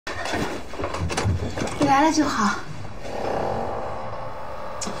来了就好。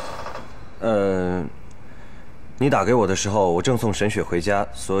你打给我的时候，我正送沈雪回家，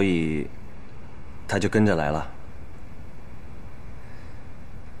所以他就跟着来了。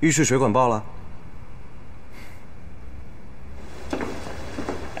浴室水管爆了。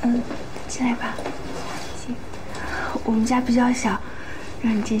进来吧。行，我们家比较小，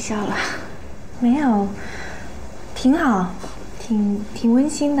让你见笑了。没有，挺好，挺温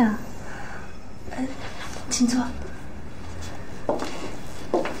馨的。请坐。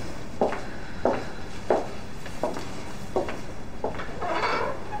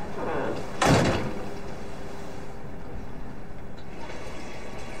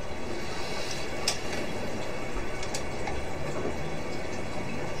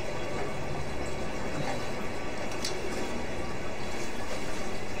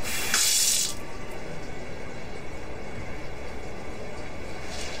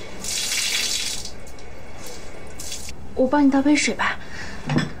我帮你倒杯水吧。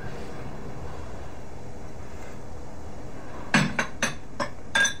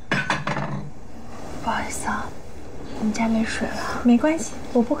不好意思啊，我们家没水了。没关系，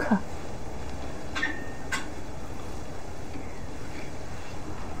我不渴。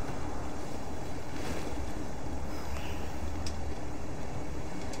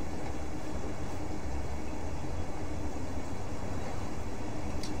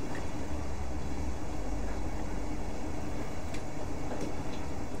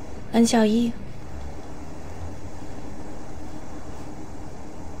安小艺，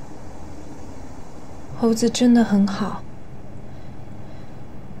猴子真的很好，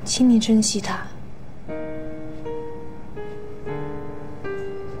请你珍惜它。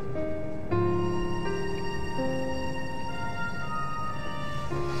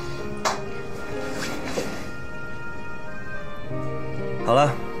好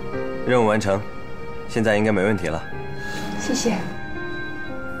了，任务完成，现在应该没问题了。谢谢。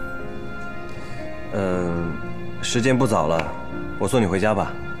时间不早了，我送你回家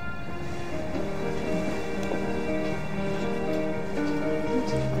吧。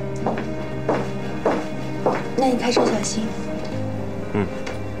那你开车小心。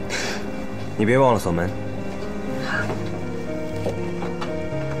你别忘了锁门。好。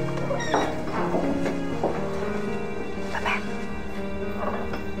拜拜。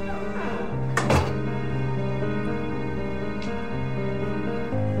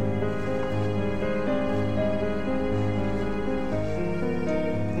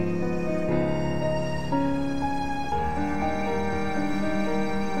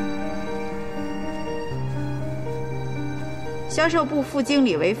销售部副经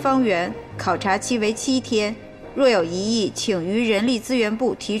理为方圆，考察期为7天，若有异议，请于人力资源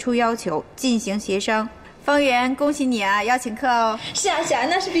部提出要求，进行协商。方圆，恭喜你啊，要请客哦！是啊，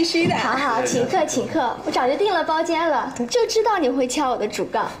那是必须的。好好，请客，我早就订了包间了，就知道你会敲我的竹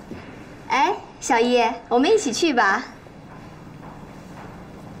杠。哎，小易，我们一起去吧。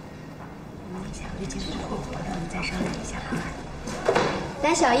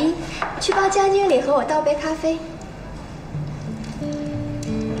来，小易，去帮江经理和我倒杯咖啡。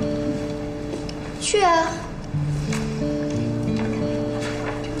去啊！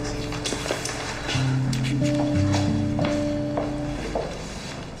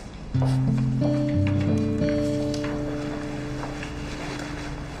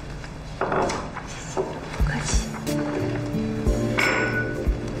不客气。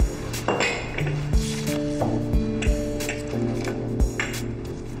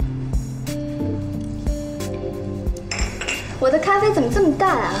我的咖啡怎么这么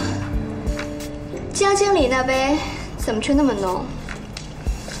淡啊？江经理那杯怎么却那么浓？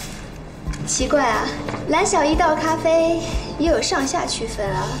奇怪啊，蓝小一倒咖啡也有上下区分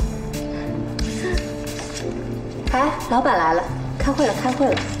啊。哎，老板来了，开会了。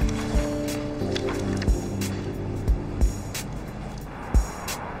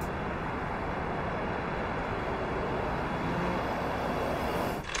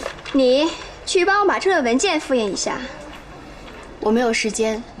你去帮我把这份文件复印一下。我没有时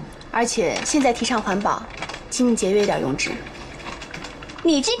间。而且现在提倡环保，请你节约一点用纸。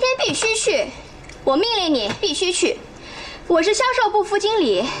你今天必须去，我命令你必须去。我是销售部副经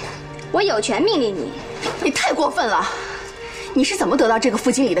理，我有权命令你。你太过分了！你是怎么得到这个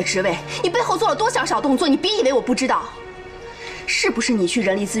副经理的职位？你背后做了多少小动作？你别以为我不知道。是不是你去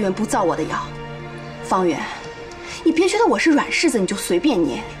人力资源部造我的谣？方圆，你别觉得我是软柿子你就随便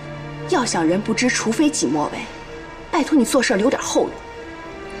捏。要想人不知，除非己莫为。拜托你做事留点后路。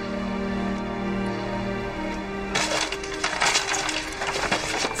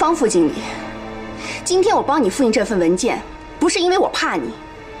方副经理，今天我帮你复印这份文件，不是因为我怕你，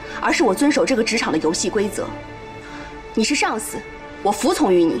而是我遵守这个职场的游戏规则。你是上司，我服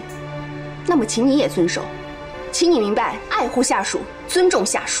从于你，那么请你也遵守，请你明白爱护下属、尊重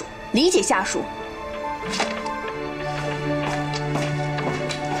下属、理解下属。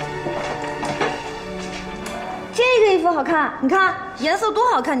这个衣服好看，你看颜色多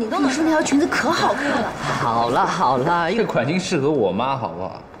好看，你都能说那条裙子可好看了。好了好了，这款型适合我妈，好不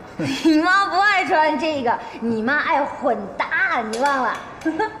好？你妈不爱穿这个，你妈爱混搭，你忘了？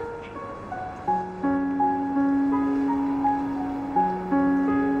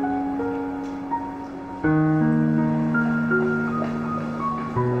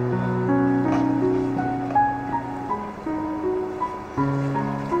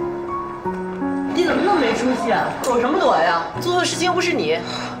你怎么那么没出息啊？躲什么躲呀？做错事情又不是你。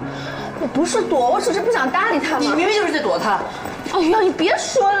我不是躲，我只是不想搭理他嘛。你明明就是在躲他。哎呀，你别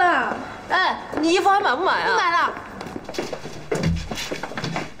说了。哎，你衣服还买不买啊？不买了。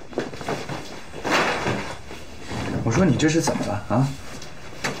我说你这是怎么了啊？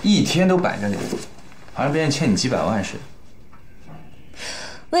一天都板着脸，好像别人欠你几百万似的。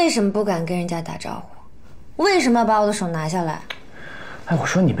为什么不敢跟人家打招呼？为什么要把我的手拿下来？哎，我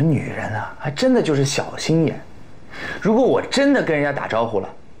说你们女人啊，还真的就是小心眼。如果我真的跟人家打招呼了，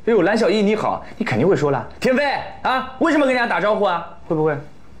哎呦，蓝小艺你好，你肯定会说了，田飞啊，为什么跟人家打招呼啊？会不会？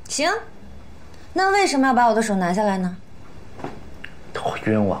行，那为什么要把我的手拿下来呢？好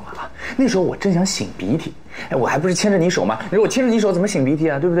冤枉啊！那时候我正想擤鼻涕，哎，我还不是牵着你手吗？你说我牵着你手怎么擤鼻涕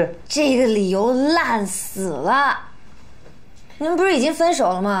啊？对不对？这个理由烂死了。你们不是已经分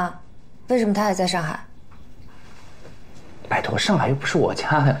手了吗？为什么他还在上海？拜托，上海又不是我家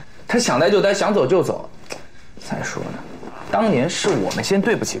的，他想待就待，想走就走。再说呢，当年是我们先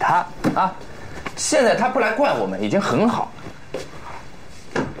对不起他啊，现在他不来怪我们，已经很好。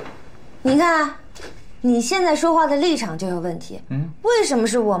你看，你现在说话的立场就有问题。为什么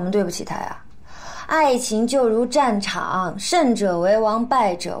是我们对不起他呀？爱情就如战场，胜者为王，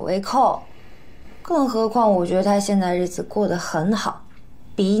败者为寇。更何况，我觉得他现在日子过得很好，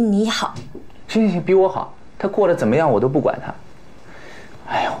比你好。行，比我好。他过得怎么样我都不管他。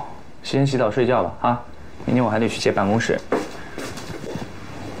哎呦，先洗澡睡觉吧啊！明天我还得去接办公室。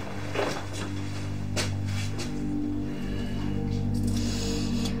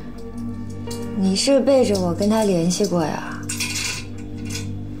你是背着我跟他联系过呀？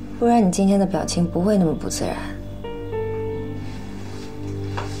不然你今天的表情不会那么不自然。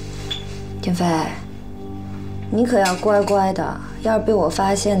田飞，你可要乖乖的，要是被我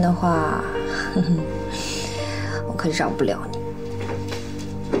发现的话，我可饶不了你。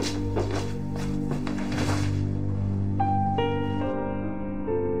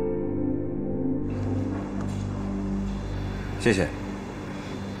谢谢。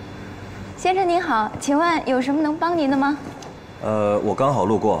先生您好，请问有什么能帮您的吗？我刚好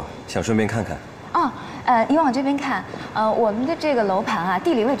路过，想顺便看看。哦，你往这边看，我们的这个楼盘啊，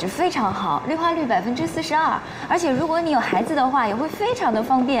地理位置非常好，绿化率42%，而且如果你有孩子的话，也会非常的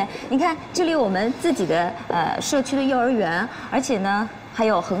方便。你看，这里有我们自己的社区的幼儿园，而且呢还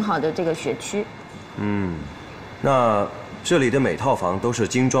有很好的这个学区。那这里的每套房都是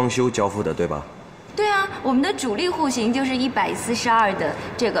精装修交付的，对吧？对啊，我们的主力户型就是142的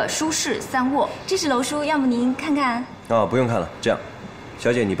这个舒适3卧，这是楼书，要么您看看。啊，不用看了，这样，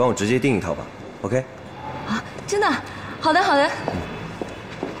小姐你帮我直接订一套吧 ，OK？ 啊，真的？好的，好的。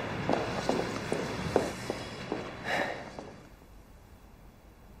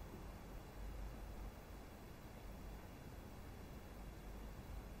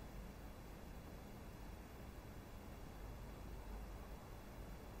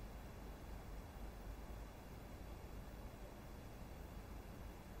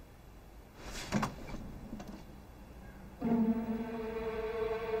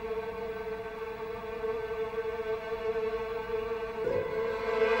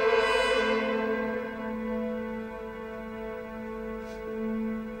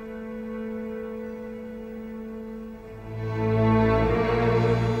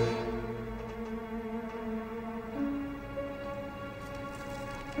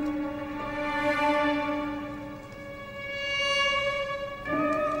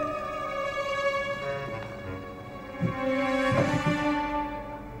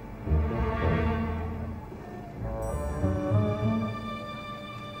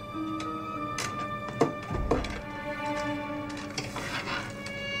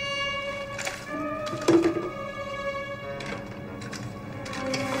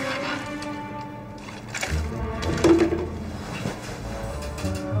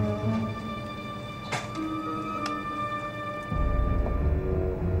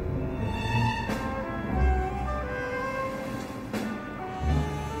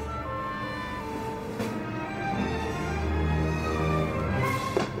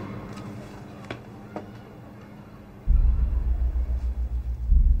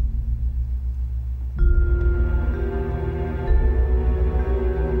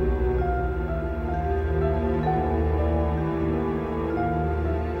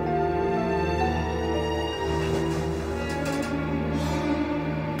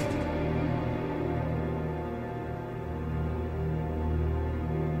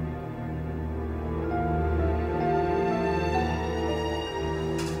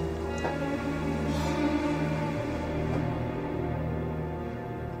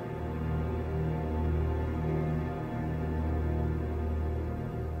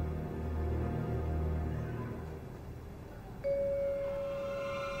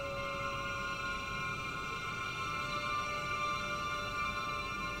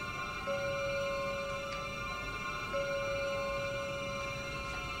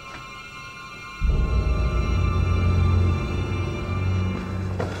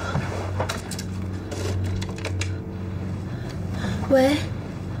喂，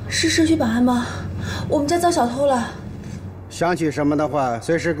是社区保安吗？我们家遭小偷了。想起什么的话，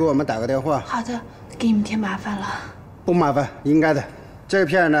随时给我们打个电话。好的，给你们添麻烦了。不麻烦，应该的。这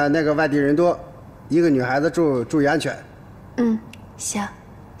片呢，那个外地人多，一个女孩子住，注意安全。嗯，行，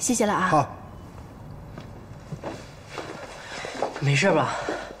谢谢了啊。好。没事吧？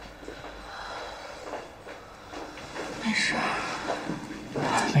没事，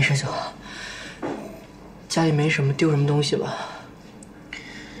没事就好。家里没什么，丢什么东西吧？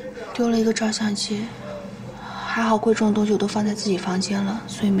丢了一个照相机，还好贵重的东西我都放在自己房间了，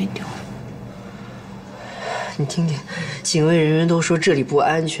所以没丢。你听听，警卫人员都说这里不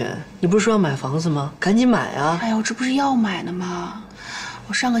安全，你不是说要买房子吗？赶紧买啊！哎呀，我这不是要买呢吗？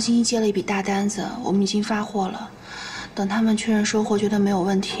我上个星期接了一笔大单子，我们已经发货了。等他们确认收货，觉得没有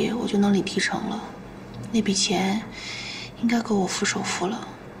问题，我就能领提成了。那笔钱应该够我付首付了。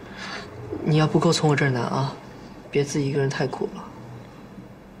你要不够从我这儿拿啊，别自己一个人太苦了。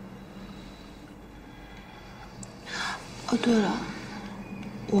哦，对了，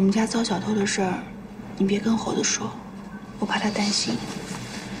我们家遭小偷的事儿，你别跟猴子说，我怕他担心。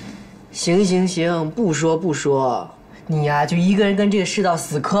行行行，不说不说，你呀就一个人跟这个世道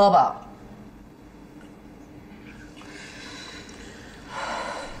死磕吧。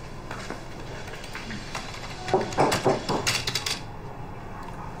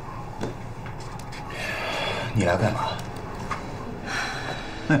你来干嘛？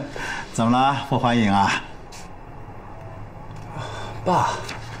怎么了？不欢迎啊？爸，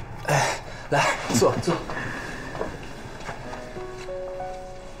哎，来坐坐。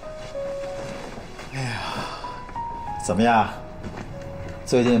哎呀，怎么样？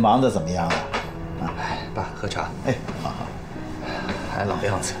最近忙得怎么样啊？哎，爸，喝茶。哎，好好。还老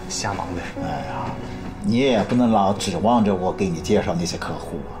样子，瞎忙呗。哎呀，你也不能老指望着我给你介绍那些客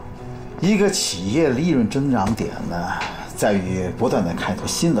户啊。一个企业利润增长点呢，在于不断的开拓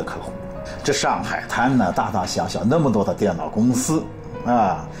新的客户。这上海滩呢，大大小小那么多的电脑公司，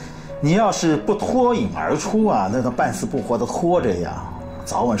啊，你要是不脱颖而出啊，那个半死不活的拖着呀，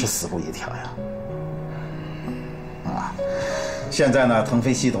早晚是死路一条呀。啊，现在呢，腾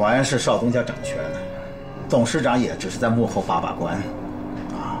飞集团是少东家掌权，董事长也只是在幕后把关。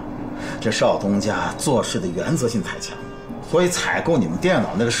啊，这少东家做事的原则性太强。所以采购你们电脑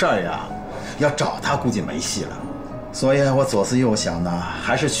那个事儿呀，要找他估计没戏了。所以我左思右想呢，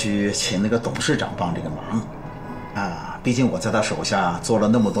还是去请那个董事长帮这个忙。啊，毕竟我在他手下做了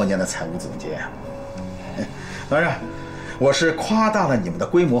那么多年的财务总监。当然，我是夸大了你们的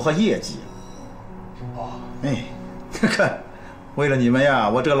规模和业绩。哦，哎，看，为了你们呀，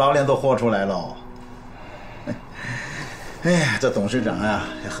我这个老脸都豁出来了。哎呀，这董事长呀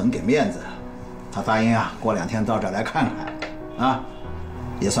也很给面子，他答应啊，过2天到这儿来看看。啊，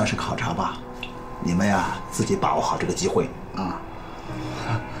也算是考察吧，你们呀自己把握好这个机会啊。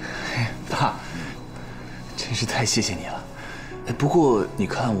爸，真是太谢谢你了。哎，不过你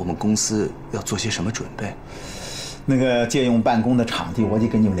看我们公司要做些什么准备？那个借用办公的场地我已经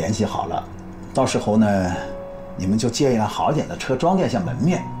跟你们联系好了，到时候呢，你们就借一辆好一点的车装点一下门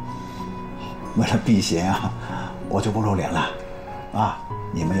面。为了避嫌啊，我就不露脸了。啊，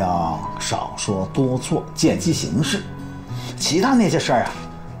你们要少说多做，见机行事。其他那些事儿啊，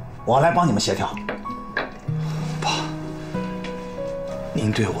我来帮你们协调。爸，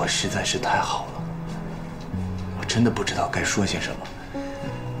您对我实在是太好了，我真的不知道该说些什么，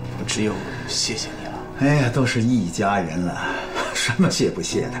我只有谢谢你了。哎呀，都是一家人了，什么谢不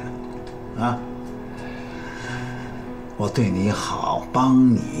谢的？啊，我对你好，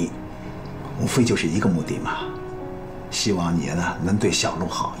帮你，无非就是一个目的嘛，希望你呢能对小鹿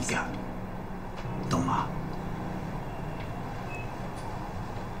好一点，懂吗？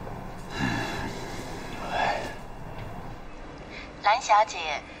蓝小姐，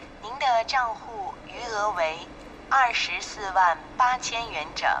您的账户余额为248000元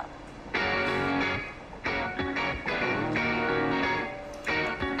整。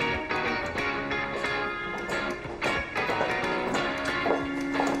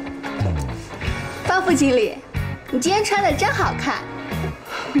方副经理，你今天穿的真好看。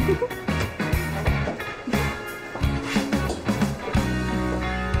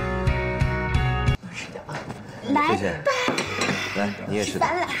来，谢谢。来，你也是。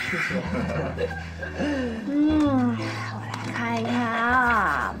饭了。我来看一看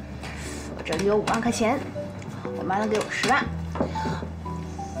啊，我这里有5万块钱，我妈能给我10万。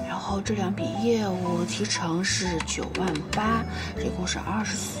然后这2笔业务提成是9万8，这共是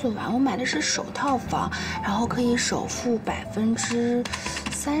24万。我买的是首套房，然后可以首付30%，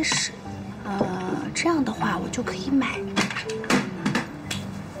这样的话我就可以买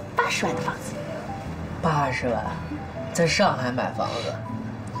80万的房子。80万，在上海买房子，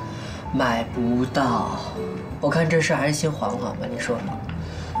买不到。我看这事还是先缓缓吧，你说？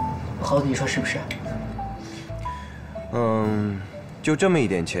猴子，你说是不是？就这么一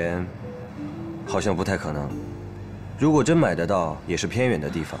点钱，好像不太可能。如果真买得到，也是偏远的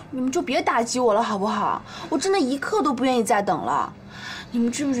地方。你们就别打击我了，好不好？我真的一刻都不愿意再等了。你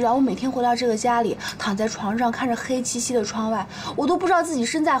们知不知道，我每天回到这个家里，躺在床上看着黑漆漆的窗外，我都不知道自己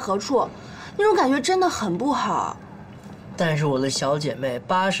身在何处，那种感觉真的很不好。但是我的小姐妹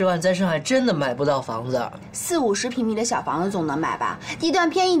，80万在上海真的买不到房子。40-50平米的小房子总能买吧？地段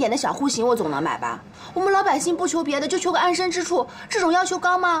偏一点的小户型我总能买吧？我们老百姓不求别的，就求个安身之处，这种要求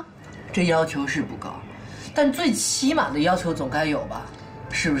高吗？这要求是不高，但最起码的要求总该有吧？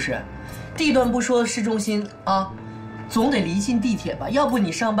是不是？地段不说市中心啊，总得离近地铁吧？要不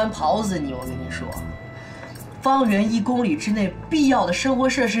你上班跑死你！我跟你说，方圆1公里之内必要的生活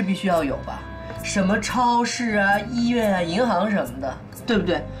设施必须要有吧？什么超市啊、医院啊、银行什么的，对不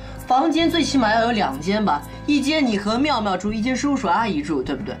对？房间最起码要有2间吧，一间你和妙妙住，一间叔叔阿姨住，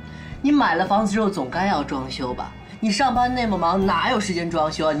对不对？你买了房子之后总该要装修吧？你上班那么忙，哪有时间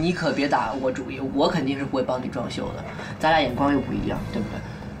装修啊？你可别打我主意，我肯定是不会帮你装修的，咱俩眼光又不一样，对不对？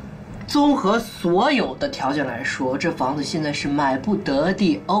综合所有的条件来说，这房子现在是买不得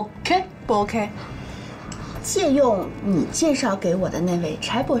的 ，OK 不 OK？ 借用你介绍给我的那位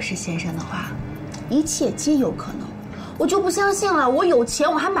柴博士先生的话，一切皆有可能。我就不相信了，我有钱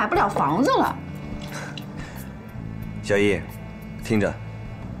我还买不了房子了。小易，听着，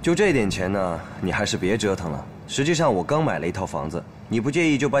就这点钱呢，你还是别折腾了。实际上我刚买了一套房子，你不介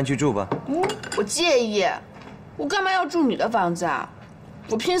意就搬去住吧。我介意，我干嘛要住你的房子啊？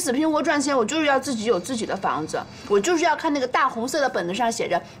我拼死拼活赚钱，我就是要自己有自己的房子，我就是要看那个大红色的本子上写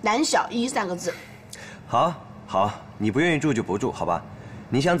着“男小一”3个字。好，你不愿意住就不住，好吧？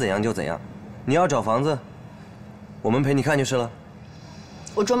你想怎样就怎样。你要找房子，我们陪你看就是了。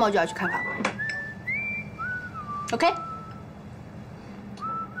我周末就要去看房。OK？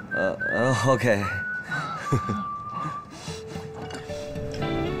 OK。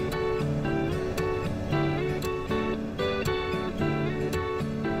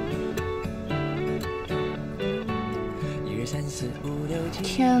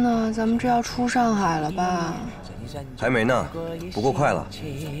天哪，咱们这要出上海了吧？还没呢，不过快了。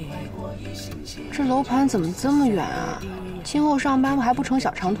这楼盘怎么这么远啊？今后上班还不成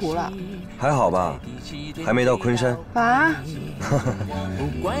小长途了？还好吧，还没到昆山。啊？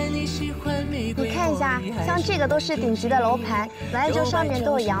你看一下，像这个都是顶级的楼盘，完了就上面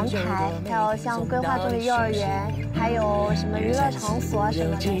都有阳台，还有像规划中的幼儿园，还有什么娱乐场所什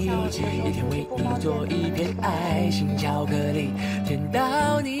么的，像有这种不包小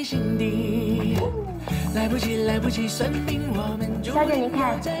姐，您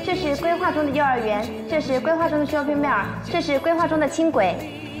看，这是规划中的幼儿园，这是规划中的 shopping mall， 这是规划中的轻轨。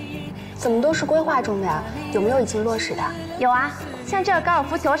怎么都是规划中的呀？有没有已经落实的？有啊，像这个高尔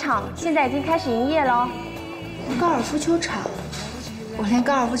夫球场现在已经开始营业喽。高尔夫球场，我连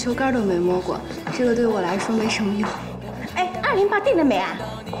高尔夫球杆都没摸过，这个对我来说没什么用。哎，208定了没啊？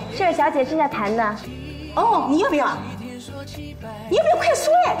这位小姐正在谈呢。哦，你要不要？你要不要快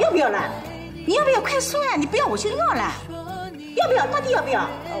说呀？要不要了？你要不要快说呀？你不要我就要了。要不要？到底要不要？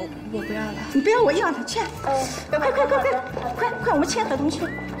我不要了。你不要我要了，去。快，我们签合同去。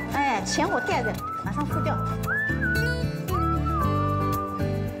哎，钱我带着，马上付掉。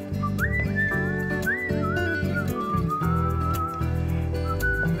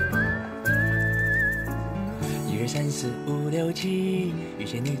1、2、3、4、5、6、7，遇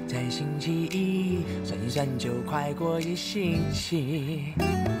见你在星期一，算一算就快过1星期。7、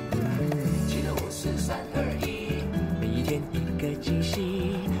6、5、4、3、2、1，每一天一个惊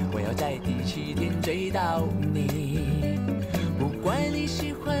喜，我要在第7天追到你。不管你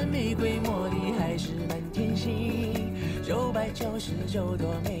喜欢玫瑰茉莉还是满天星，999是9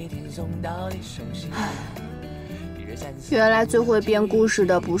朵，每天送到你手心。原来最会编故事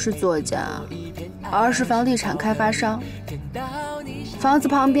的不是作家，而是房地产开发商。房子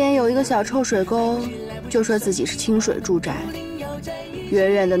旁边有一个小臭水沟，就说自己是清水住宅。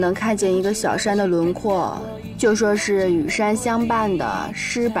远远的能看见一个小山的轮廓，就说是与山相伴的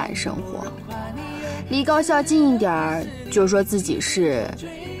诗版生活。离高校近一点儿，就说自己是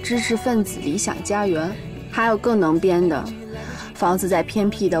知识分子理想家园。还有更能编的，房子在偏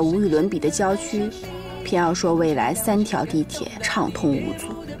僻的无与伦比的郊区，偏要说未来3条地铁畅通无阻。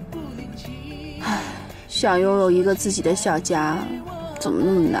唉，想拥有一个自己的小家，怎么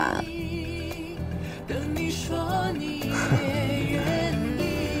那么难？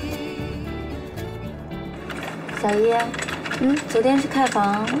小叶，昨天去看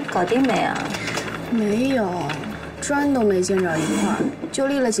房搞定没啊？没有，砖都没见着一块，就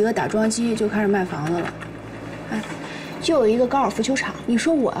立了几个打桩机就开始卖房子了。哎，就有一个高尔夫球场，你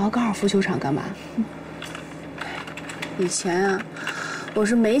说我要高尔夫球场干嘛？以前啊，我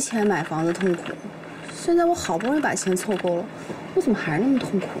是没钱买房子痛苦，现在我好不容易把钱凑够了，我怎么还是那么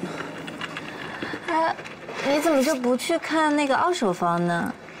痛苦呢？哎，你怎么就不去看那个二手房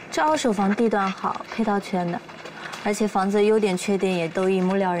呢？这二手房地段好，配套全的，而且房子优点缺点也都一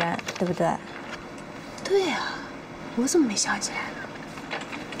目了然，对不对？对呀，我怎么没想起来呢？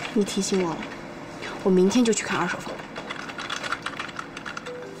你提醒我了，我明天就去看二手房。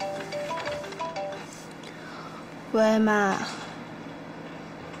喂，妈，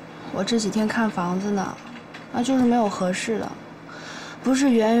我这几天看房子呢，就是没有合适的，不是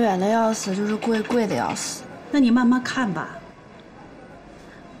远远的要死，就是贵的要死。那你慢慢看吧。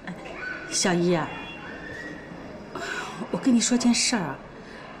小姨啊，我跟你说件事儿，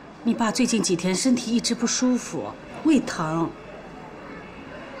你爸最近几天身体一直不舒服，胃疼。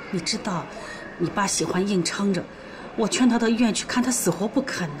你知道，你爸喜欢硬撑着，我劝他到医院去看，他死活不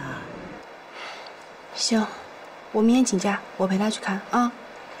肯呢。行，我明天请假，我陪他去看啊，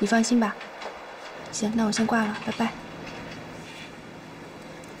你放心吧。行，那我先挂了，拜拜。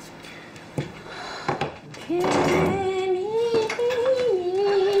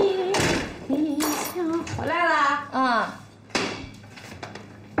回来啦！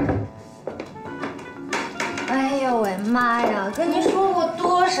哎呦喂，妈呀！跟你说过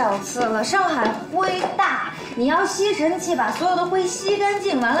多少次了，上海灰大，你要吸尘器把所有的灰吸干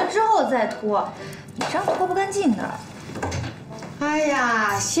净，完了之后再拖，你这样拖不干净的。哎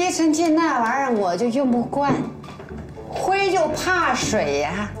呀，吸尘器那玩意儿我就用不惯，灰就怕水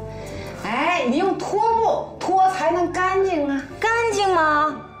呀。哎，你用拖布拖才能干净啊。干净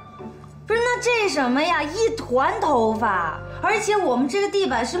吗？不是，那这什么呀？一团头发，而且我们这个地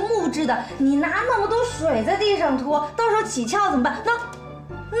板是木质的，你拿那么多水在地上拖，到时候起翘怎么办？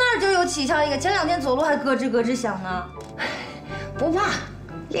那儿就有起翘一个，前2天走路还咯吱咯吱响呢。不怕，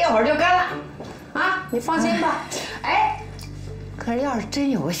一会儿就干了，啊，你放心吧。哎，可是要是真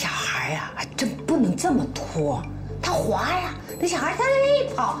有个小孩呀，还真不能这么拖，他滑呀，那小孩他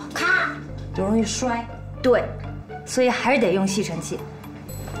一跑，咔就容易摔。对，所以还是得用吸尘器。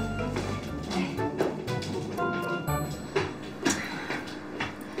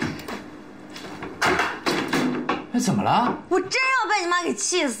哎，怎么了？我真要被你妈给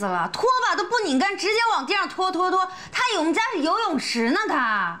气死了！拖把都不拧干，直接往地上拖。他以为我们家是游泳池呢，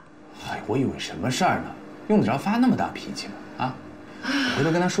他。哎，我以为什么事儿呢？用得着发那么大脾气吗？啊，我回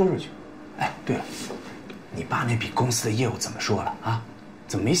头跟他说去。哎，对了，你爸那笔公司的业务怎么说了啊？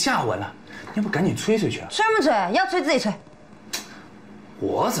怎么没下文了？要不赶紧催去啊？催不催？要催自己催。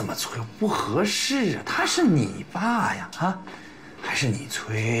我怎么催？不合适啊！他是你爸呀，啊，还是你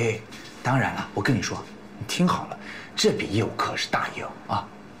催？当然了，我跟你说，你听好了，这笔业务可是大业务啊，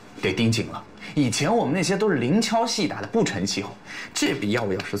得盯紧了。以前我们那些都是零敲细打的，不成气候。这笔业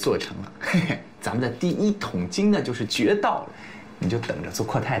务要是做成了，嘿嘿，咱们的第1桶金呢就是绝到了，你就等着做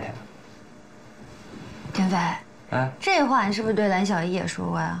阔太太了。田飞，哎，这话你是不是对蓝小姨也说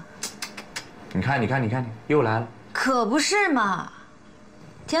过呀？你看，又来了。可不是嘛。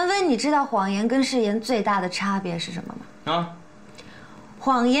田飞，你知道谎言跟誓言最大的差别是什么吗？啊，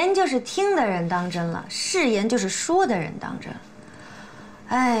谎言就是听的人当真了，誓言就是说的人当真。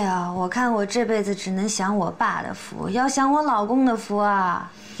哎呀，我看我这辈子只能享我爸的福，要享我老公的福啊，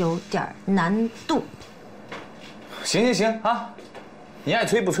有点难度。行啊，你爱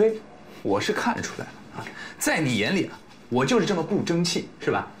催不催，我是看出来了啊，在你眼里啊，我就是这么不争气，是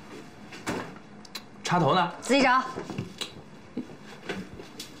吧？插头呢？自己找。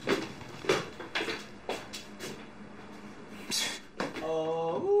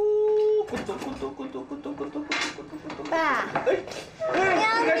爸，你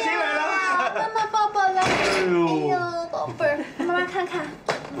看谁来了？妈妈抱抱来。哎呦，宝贝儿，妈妈看看。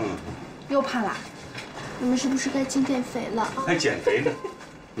又胖啦？你们是不是该减肥了？还减肥呢？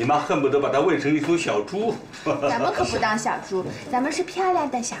你妈恨不得把它喂成一头小猪。咱们可不当小猪，咱们是漂亮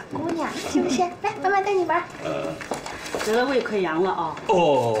的小姑娘，是不是？来，妈妈带你玩。得了胃溃疡了啊！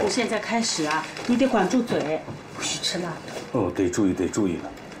哦，从现在开始啊，你得管住嘴，不许吃辣的。哦，得注意了。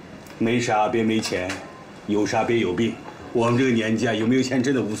没啥别没钱，有啥别有病。我们这个年纪啊，有没有钱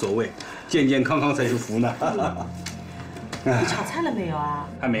真的无所谓，健健康康才是福呢。你炒菜了没有啊？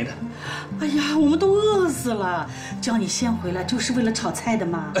还没呢。哎呀，我们都饿死了。叫你先回来就是为了炒菜的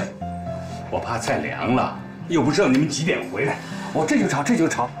嘛。哎，我怕菜凉了，又不知道你们几点回来，我这就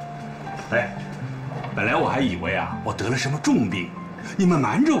炒。哎，本来我还以为啊，我得了什么重病，你们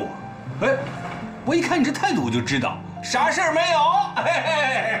瞒着我。哎，我一看你这态度我就知道，啥事儿没有？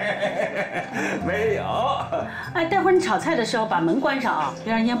没有。哎，待会儿你炒菜的时候把门关上啊，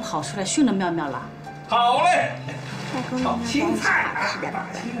别让烟跑出来熏了妙妙了。好嘞。炒青菜，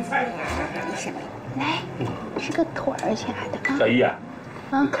青菜。来，吃个腿儿，亲爱的啊。小姨啊，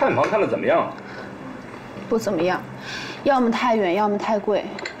看房看的怎么样？不怎么样，要么太远，要么太贵。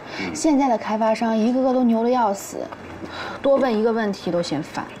现在的开发商一个个都牛得要死，多问一个问题都嫌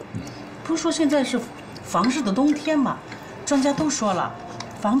烦。不是说现在是房市的冬天嘛，专家都说了，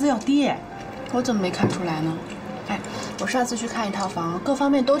房子要跌。我怎么没看出来呢？哎，我上次去看一套房，各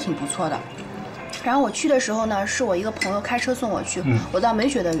方面都挺不错的。然后我去的时候呢，是我一个朋友开车送我去，我倒没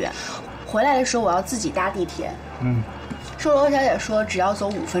觉得远。回来的时候我要自己搭地铁。售楼小姐说只要走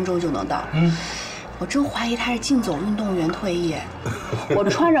5分钟就能到。我真怀疑她是竞走运动员退役。我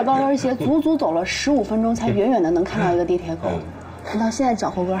穿着高跟鞋足足走了15分钟，才远远的能看到一个地铁口。到现在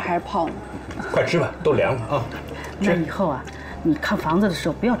脚后跟还是泡呢。快吃吧，都凉了啊。那以后啊，你看房子的时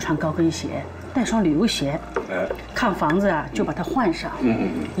候不要穿高跟鞋，带双旅游鞋。看房子啊就把它换上。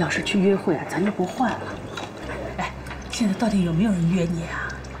要是去约会啊，咱就不换了。哎，现在到底有没有人约你啊？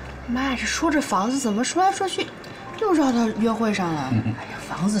妈呀，这说着房子怎么说来说去，又绕到约会上了。哎呀，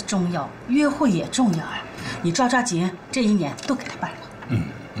房子重要，约会也重要啊！你抓紧，这1年都给他办了。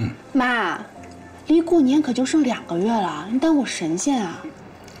妈，离过年可就剩2个月了，你当我神仙啊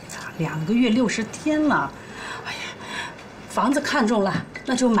？2个月60天了，哎呀，房子看中了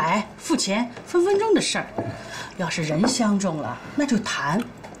那就买，付钱分分钟的事儿。要是人相中了，那就谈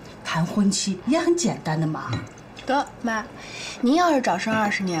婚期也很简单的嘛。得，妈，您要是早生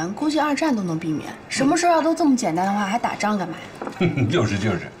20年，估计2战都能避免。什么事要都这么简单的话，还打仗干嘛呀？就是，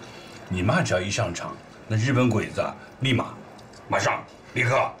你妈只要一上场，那日本鬼子马上立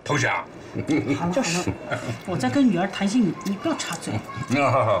刻投降。好了，我在跟女儿谈心，你不要插嘴。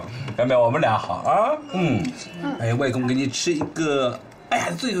苗苗，我们俩好啊。哎，外公给你吃一个，哎呀，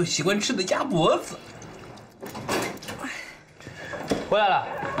最喜欢吃的鸭脖子。回来了。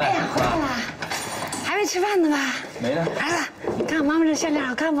哎呀，回来了。还没吃饭呢吧？没呢。儿子，你看妈妈这项链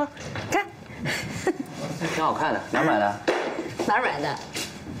好看不？看，挺好看的，哪儿买的？哪儿买的？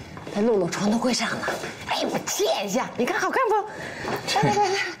在露露床头柜上了。哎，我借一下，你看好看不？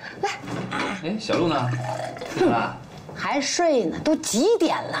来。哎，小鹿呢？睡了？还睡呢，都几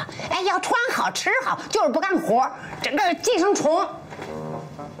点了？哎，要穿好吃好，就是不干活，整个寄生虫。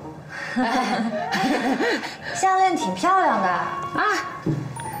项链挺漂亮的啊。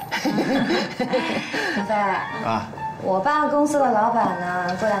小飞啊，我爸公司的老板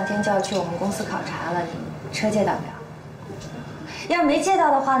呢，过2天就要去我们公司考察了，你车借到不了？要是没借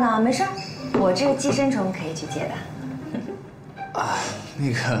到的话呢，没事，我这个寄生虫可以去借的。啊，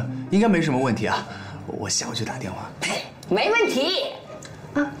那个应该没什么问题啊，我下午去打电话。没问题。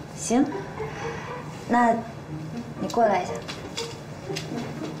啊，行，那你过来一下。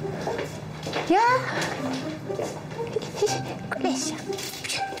呀，过来一下。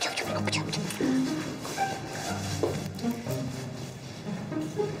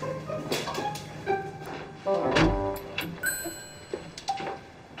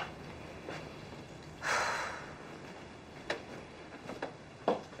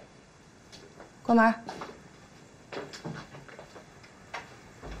关门。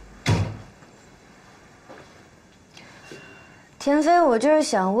田飞，我就是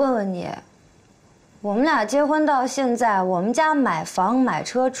想问问你，我们俩结婚到现在，我们家买房买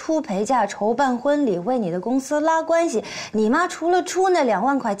车出陪嫁筹办婚礼，为你的公司拉关系，你妈除了出那2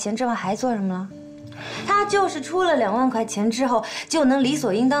万块钱之外还做什么了？她就是出了2万块钱之后，就能理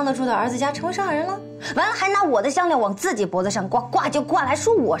所应当的住到儿子家，成为上海人了。完了还拿我的项链往自己脖子上挂，挂就挂来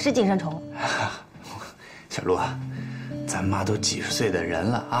说我是寄生虫。小鹿啊，咱妈都几十岁的人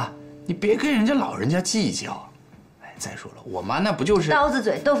了啊，你别跟人家老人家计较。哎，再说了，我妈那不就是刀子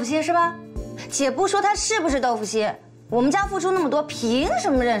嘴豆腐心是吧？且不说她是不是豆腐心，我们家付出那么多，凭什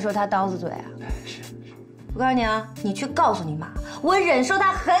么认说她刀子嘴啊？是。我告诉你啊，你去告诉你妈，我忍受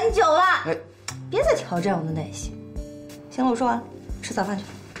她很久了。哎，别再挑战我的耐心。行了，我说完了，吃早饭去。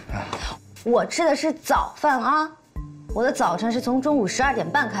我吃的是早饭啊，我的早晨是从中午12点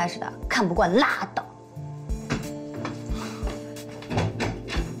半开始的，看不惯拉倒。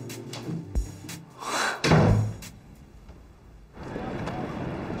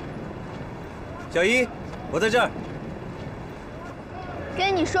小姨，我在这儿。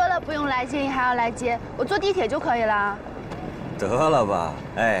跟你说了不用来接，你还要来接，我坐地铁就可以了。得了吧，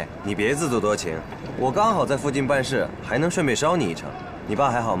哎，你别自作多情，我刚好在附近办事，还能顺便捎你一程。你爸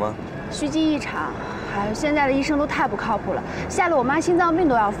还好吗？虚惊一场，哎，现在的医生都太不靠谱了，吓得我妈心脏病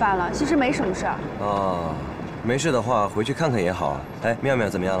都要犯了。其实没什么事儿。哦，没事的话回去看看也好啊。哎，妙妙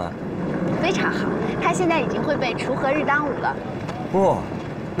怎么样了？非常好，他现在已经会背锄禾日当午了。哇，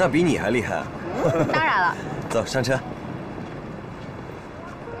那比你还厉害啊！当然了。走上车。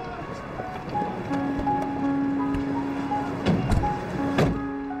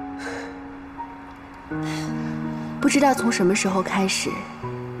不知道从什么时候开始，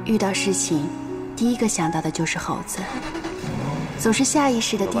遇到事情，第一个想到的就是猴子，总是下意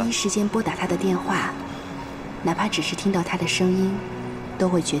识的第一时间拨打他的电话，哪怕只是听到他的声音，都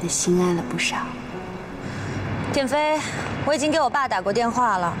会觉得心安了不少。建飞，我已经给我爸打过电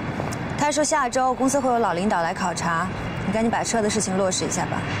话了，他说下周公司会有老领导来考察，你赶紧把车的事情落实一下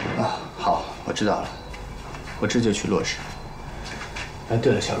吧。啊，好，我知道了，我这就去落实。哎，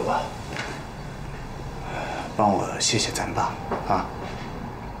对了，小卢啊。帮我谢谢咱爸啊！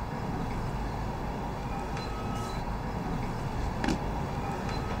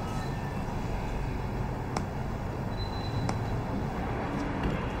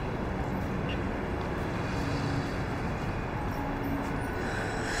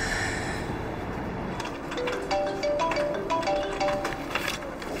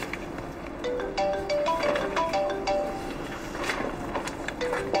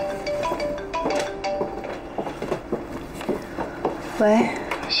喂，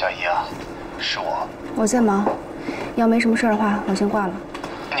小姨啊，是我。我在忙，要没什么事的话，我先挂了。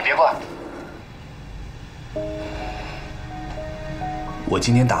你别挂。我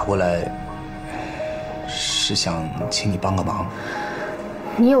今天打过来，是想请你帮个忙。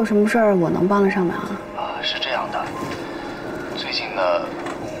你有什么事儿我能帮得上忙啊？是这样的，最近呢，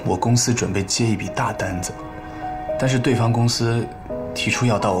我公司准备接一笔大单子，但是对方公司提出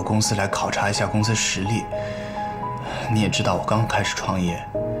要到我公司来考察一下公司实力。你也知道我刚开始创业，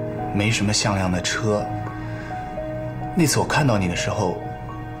没什么像样的车。那次我看到你的时候，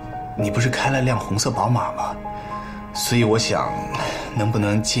你不是开了辆红色宝马吗？所以我想，能不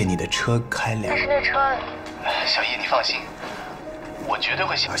能借你的车开辆？但是那车……小叶，你放心，我绝对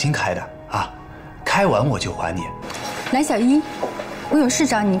会小心开的啊！开完我就还你。来，小一，我有事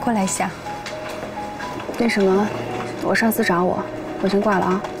找你，过来一下。那什么，我上司找我，我先挂了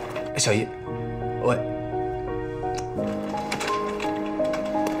啊。小一，喂。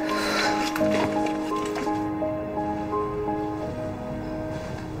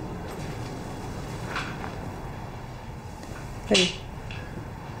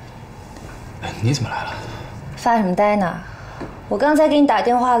你怎么来了？发什么呆呢？我刚才给你打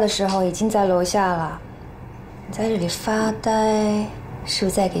电话的时候已经在楼下了。你在这里发呆，是不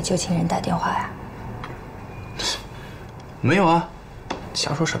是在给旧情人打电话呀？没有啊，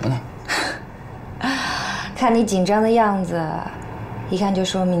瞎说什么呢？看你紧张的样子，一看就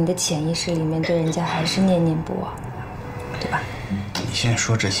说明你的潜意识里面对人家还是念念不忘，对吧？你现在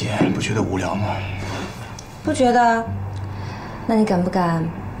说这些，不觉得无聊吗？不觉得。那你敢不敢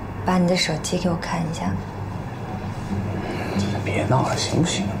把你的手机给我看一下？别闹了，行不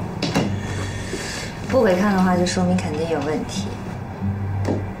行？不给看的话，就说明肯定有问题。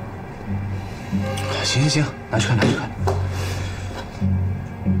行行行，拿去看，拿去看。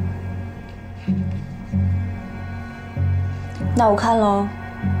那我看喽，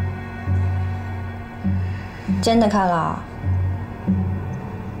真的看了。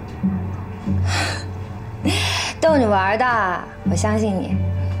逗你玩的，我相信你。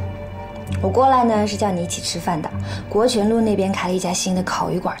我过来呢是叫你一起吃饭的，国权路那边开了一家新的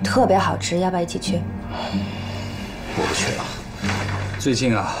烤鱼馆，特别好吃，要不要一起去？我不去了，最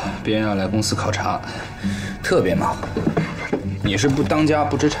近啊，别人要来公司考察，特别忙。你是不当家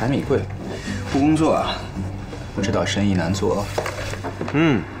不知柴米贵，不工作啊，不知道生意难做。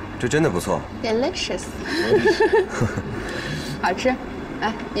这真的不错。Delicious， 好吃。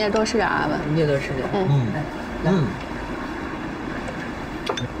来，你也多吃点啊，你也多吃点。来。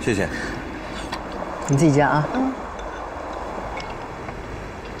谢谢。你自己加啊。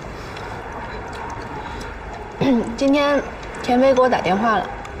今天田飞给我打电话了。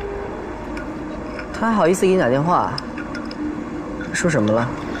他还好意思给你打电话？说什么了？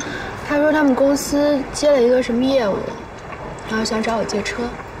他说他们公司接了一个什么业务，然后想找我借车，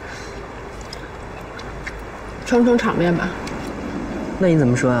撑场面吧。那你怎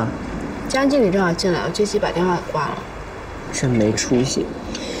么说啊？江经理正好进来，我借机把电话给挂了。真没出息！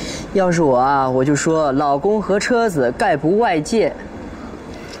要是我啊，我就说老公和车子概不外借。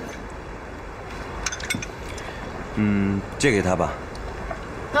借给他吧。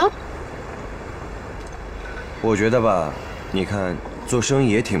啊？我觉得吧，你看做生意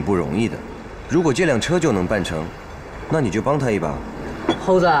也挺不容易的，如果借辆车就能办成，那你就帮他一把。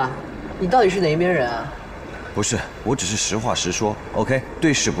猴子，你到底是哪一边人啊？不是，我只是实话实说 ，OK，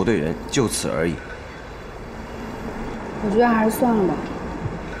 对事不对人，就此而已。我觉得还是算了吧。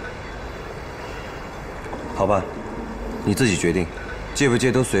好吧，你自己决定，借不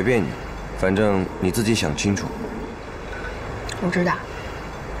借都随便你，反正你自己想清楚。我知道。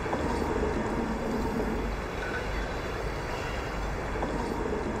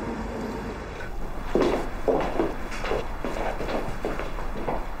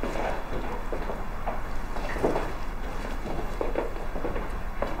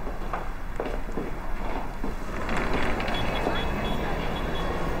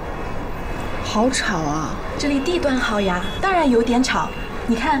好吵啊！这里地段好呀，当然有点吵。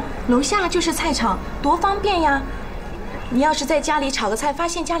你看，楼下就是菜场，多方便呀！你要是在家里炒个菜，发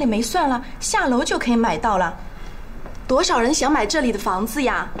现家里没蒜了，下楼就可以买到了。多少人想买这里的房子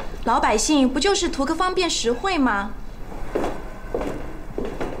呀？老百姓不就是图个方便实惠吗？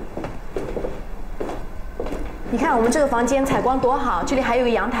你看我们这个房间采光多好，这里还有个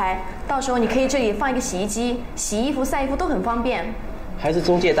阳台，到时候你可以这里放一个洗衣机，洗衣服、晒衣服都很方便。还是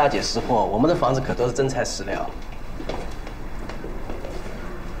中介大姐识货，我们的房子可都是真材实料。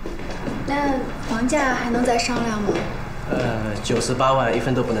那房价还能再商量吗？98万，1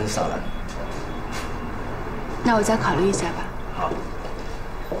分都不能少了。那我再考虑一下吧。好。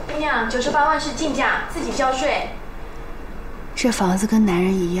姑娘，98万是进价，自己交税。这房子跟男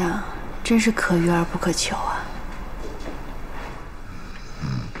人一样，真是可遇而不可求啊。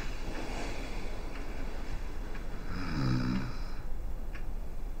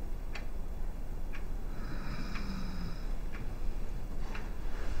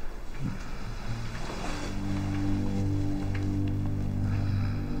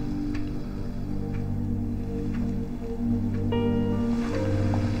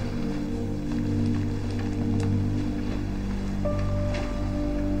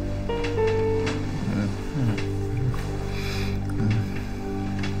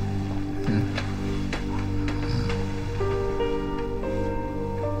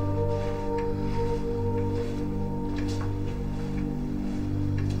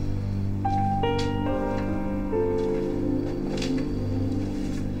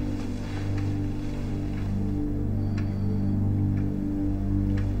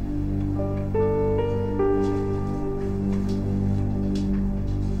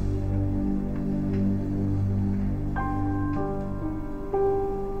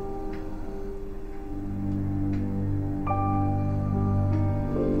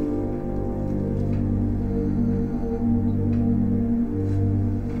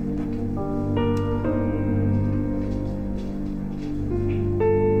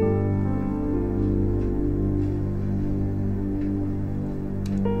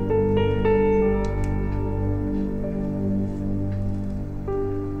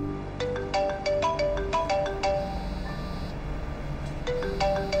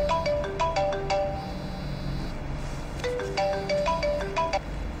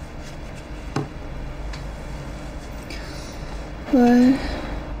喂，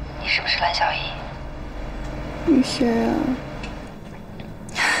你是不是蓝小艺？你谁啊？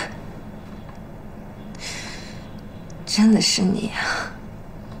真的是你啊！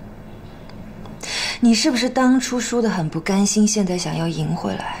你是不是当初输得很不甘心，现在想要赢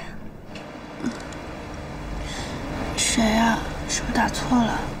回来？谁啊？是不是打错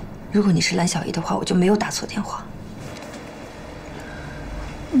了？如果你是蓝小艺的话，我就没有打错电话。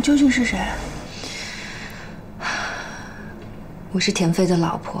你究竟是谁？我是田飞的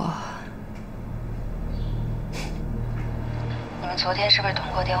老婆。你们昨天是不是通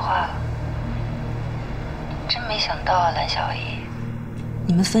过电话了？真没想到啊，蓝小艺。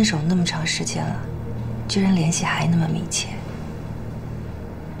你们分手那么长时间了，居然联系还那么密切。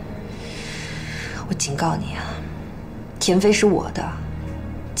我警告你啊，田飞是我的，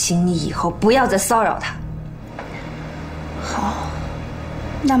请你以后不要再骚扰他。好。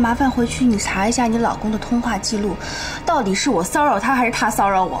那麻烦回去你查一下你老公的通话记录，到底是我骚扰他还是他骚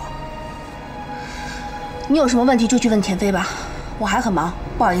扰我？你有什么问题就去问田飞吧，我还很忙，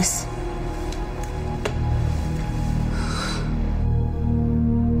不好意思。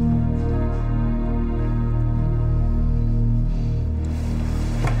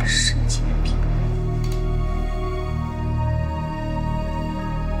神经病！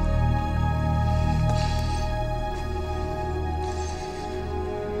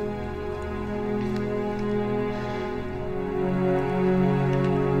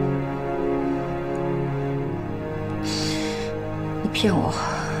骗我！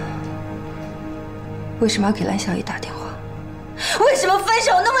为什么要给蓝小艺打电话？为什么分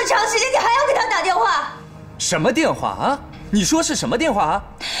手那么长时间，你还要给他打电话？什么电话啊？你说是什么电话啊？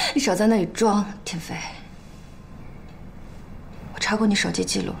你少在那里装，田飞！我查过你手机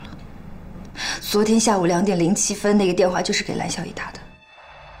记录了，昨天下午2点07分那个电话就是给蓝小艺打的。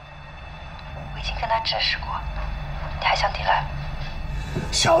我已经跟他指使过，你还想抵赖？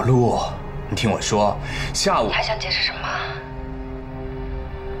小陆，你听我说，下午你还想解释什么？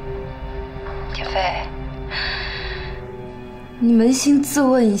田飞，你扪心自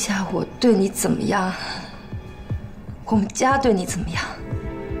问一下，我对你怎么样？我们家对你怎么样？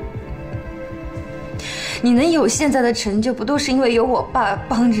你能有现在的成就，不都是因为有我爸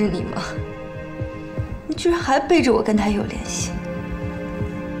帮着你吗？你居然还背着我跟他有联系。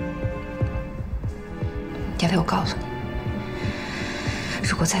田飞，我告诉你，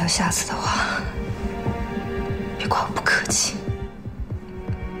如果再有下次的话，别怪我不客气。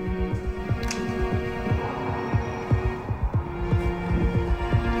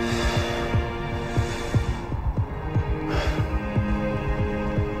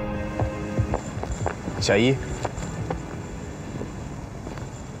小一，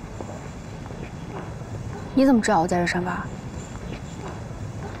你怎么知道我在这上班？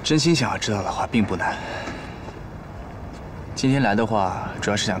真心想要知道的话，并不难。今天来的话，主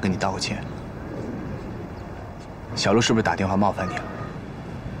要是想跟你道个歉。小陆是不是打电话冒犯你了？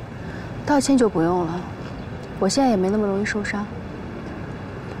道歉就不用了，我现在也没那么容易受伤。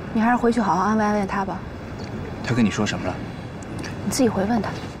你还是回去好好安慰安慰他吧。他跟你说什么了？你自己回问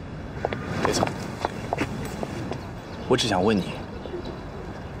他。别走。我只想问你，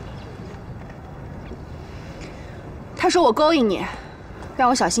他说我勾引你，让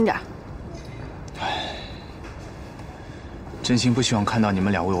我小心点。真心不希望看到你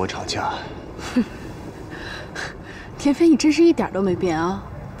们俩为我吵架。哼，田飞，你真是一点都没变啊，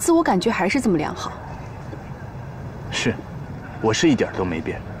自我感觉还是这么良好。是，我是一点都没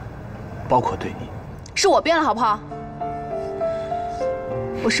变，包括对你。是我变了，好不好？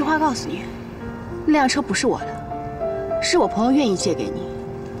我实话告诉你，那辆车不是我的。是我朋友愿意借给你，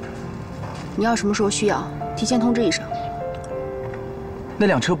你要什么时候需要，提前通知一声。那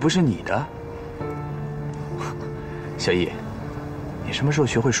辆车不是你的，小易，你什么时候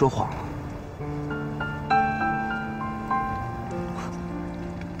学会说谎了？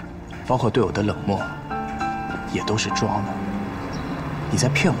包括对我的冷漠，也都是装的。你在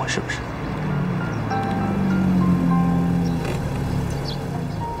骗我是不是？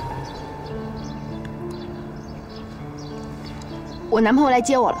我男朋友来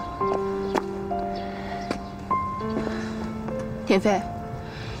接我了，田飞，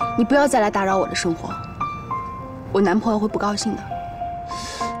你不要再来打扰我的生活，我男朋友会不高兴的。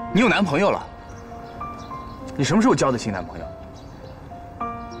你有男朋友了？你什么时候交的新男朋友？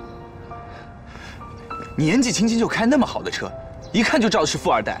你年纪轻轻就开那么好的车，一看就知道是富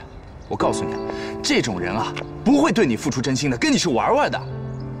二代。我告诉你，这种人啊，不会对你付出真心的，跟你是玩玩的。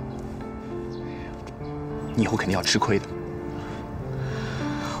你以后肯定要吃亏的。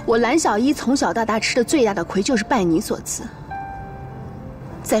我蓝小一从小到大吃的最大的亏就是拜你所赐。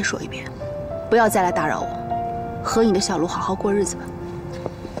再说一遍，不要再来打扰我，和你的小路好好过日子吧。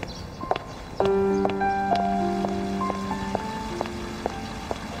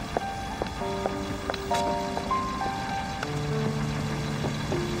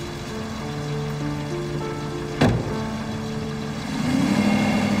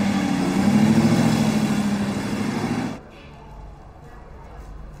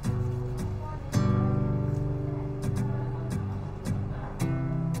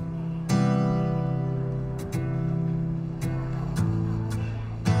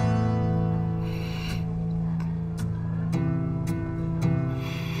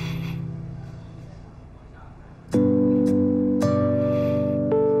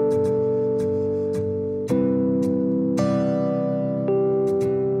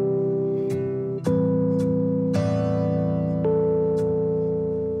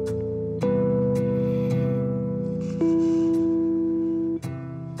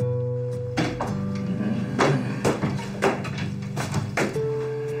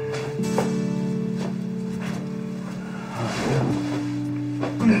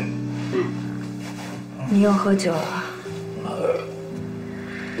你又喝酒了？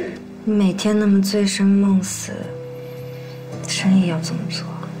你每天那么醉生梦死，生意要怎么做？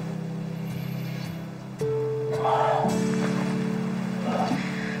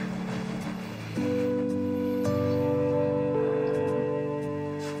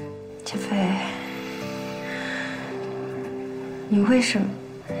铁飞，你为什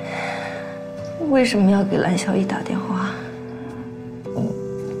么要给蓝小一打电话？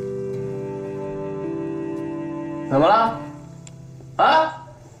怎么了？啊？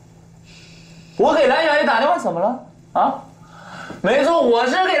我给蓝小姐打电话怎么了？啊？没错，我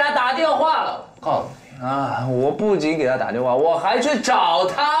是给她打电话了。告诉你啊，我不仅给她打电话，我还去找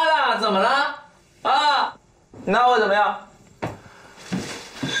她了。怎么了？啊？拿我怎么样？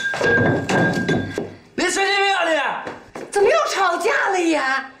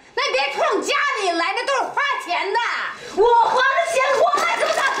呀，那别冲家里来，那都是花钱的。我花的钱，我还这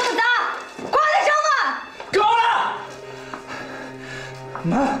么大怎么砸？快点扔啊！够了！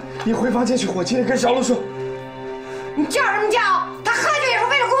妈，你回房间去，我今天跟小璐说。你叫什么叫？他喝酒也是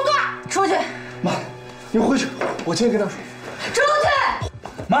为了工作。出去。妈，你回去，我今天跟他说。出去！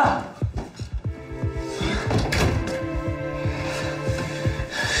妈。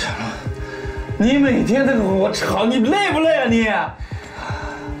小璐，你每天这个和我吵，你累不累啊你？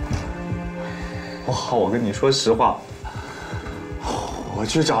我跟你说实话，我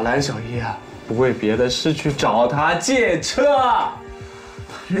去找蓝小一啊，不为别的，是去找他借车。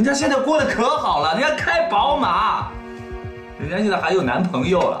人家现在过得可好了，人家开宝马，人家现在还有男朋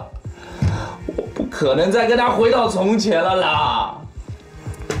友了。我不可能再跟他回到从前了啦。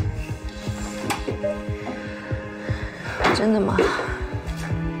真的吗？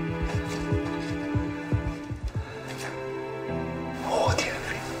我天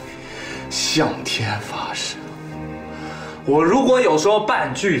飞，向天发誓，我如果有说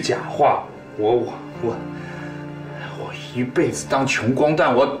半句假话，我一辈子当穷光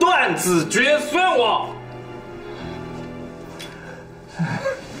蛋，我断子绝孙，我。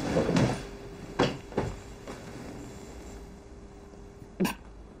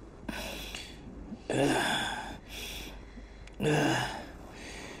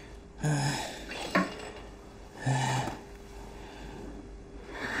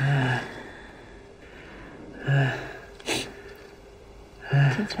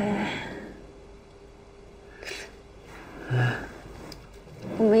天飞，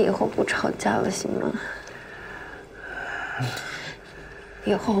我们以后不吵架了，行吗？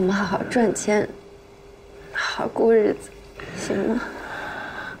以后我们好好赚钱，好好过日子，行吗？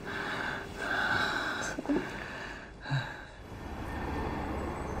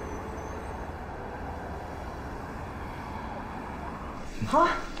好，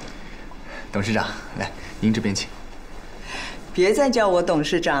董事长，来，您这边请。别再叫我董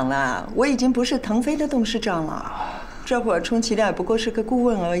事长了，我已经不是腾飞的董事长了，这会儿充其量也不过是个顾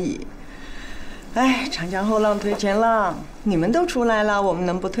问而已。哎，长江后浪推前浪，你们都出来了，我们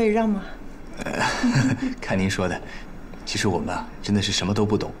能不退让吗？看您说的，其实我们啊真的是什么都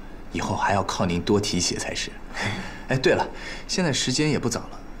不懂，以后还要靠您多提携才是。哎，对了，现在时间也不早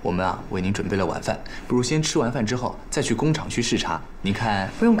了，我们啊为您准备了晚饭，不如先吃完饭之后再去工厂去视察。您看，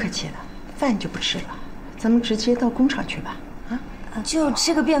不用客气了，饭就不吃了，咱们直接到工厂去吧。就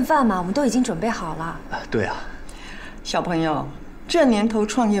吃个便饭嘛，我们都已经准备好了。对啊，小朋友，这年头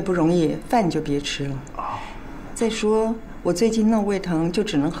创业不容易，饭就别吃了。再说我最近闹胃疼，就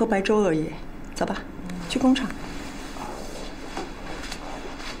只能喝白粥而已。走吧，去工厂。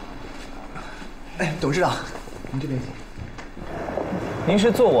哎，董事长，您这边请。您是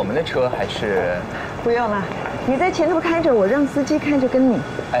坐我们的车还是？不用了，你在前头开着，我让司机开着跟你。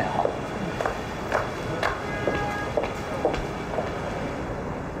哎，好。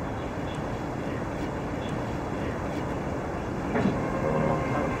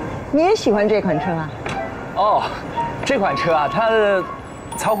你也喜欢这款车啊？哦，这款车啊，它的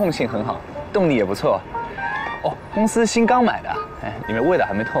操控性很好，动力也不错。哦，公司新刚买的，哎，里面味道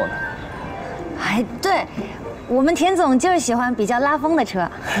还没透呢。哎，对，我们田总就是喜欢比较拉风的车。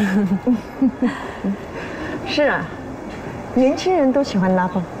是啊，年轻人都喜欢拉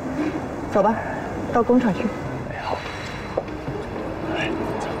风。走吧，到工厂去。哎，好。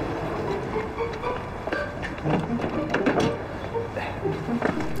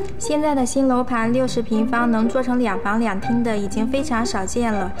现在的新楼盘60平方能做成2房2厅的已经非常少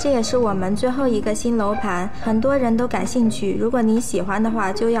见了，这也是我们最后一个新楼盘，很多人都感兴趣。如果你喜欢的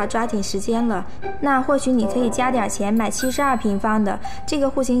话，就要抓紧时间了。那或许你可以加点钱买72平方的，这个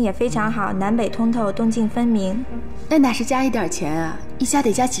户型也非常好，南北通透，动静分明。那哪是加一点钱啊，一加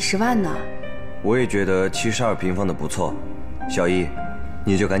得加几十万呢。我也觉得72平方的不错，小易，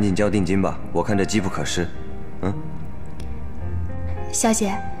你就赶紧交定金吧，我看这机不可失。小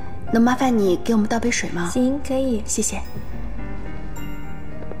姐，能麻烦你给我们倒杯水吗？行，可以，谢谢。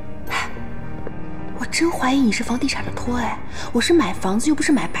我真怀疑你是房地产的托哎！我是买房子又不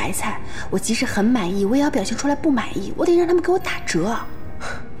是买白菜，我即使很满意，我也要表现出来不满意，我得让他们给我打折。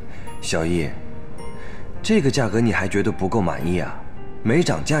小易，这个价格你还觉得不够满意啊？没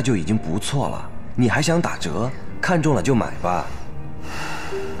涨价就已经不错了，你还想打折？看中了就买吧。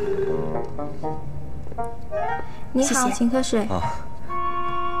你好，请喝水。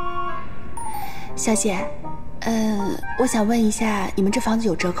小姐，我想问一下，你们这房子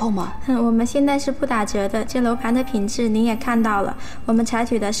有折扣吗？我们现在是不打折的，这楼盘的品质您也看到了，我们采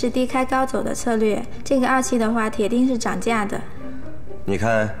取的是低开高走的策略，这个2期的话铁定是涨价的。你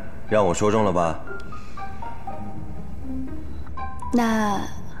看，让我说中了吧？那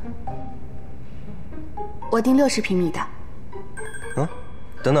我订60平米的。啊，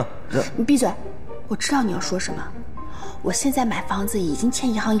等等，你闭嘴！我知道你要说什么。我现在买房子已经欠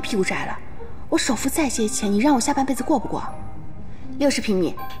银行一屁股债了，我首付再借钱，你让我下半辈子过不过？60平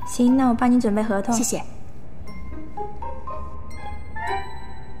米。行，那我帮你准备合同。谢谢。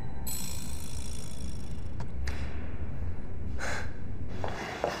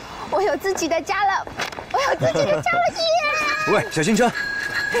我有自己的家了，我有自己的家了耶！喂，小心车！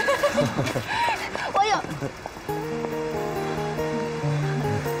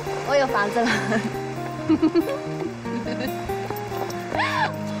我有房子了。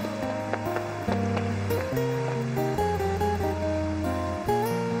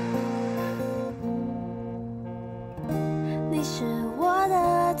你是我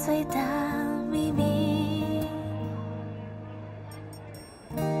的最大秘密，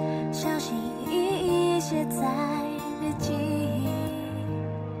小心翼翼写在日记，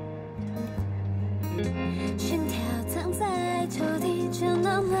心跳藏在抽屉，见到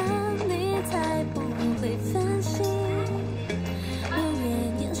了你才不会分心，永远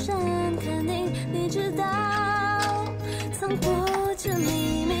眼神看你，你知道藏不住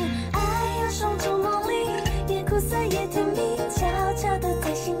秘密，爱有双重魔力，也苦涩也甜蜜，悄悄地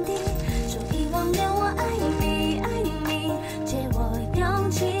在心底，说遗忘掉我爱你，爱你，借我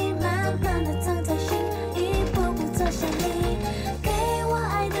勇气，慢慢地藏在心，一步步走向你，给我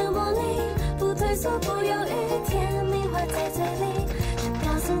爱的魔力，不退缩不犹豫，甜蜜话在嘴里，想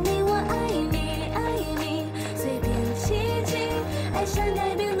告诉你我爱你，爱你，随便奇迹，爱上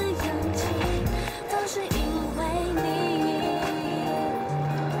改变的勇气，都是因为你。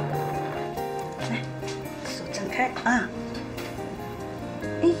手张开啊！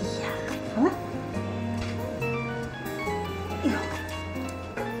哎呀，好了。哎呦，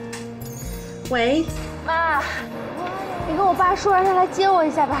喂，妈，你跟我爸说让他来接我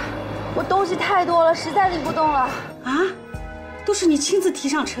一下吧，我东西太多了，实在拎不动了。啊，都是你亲自提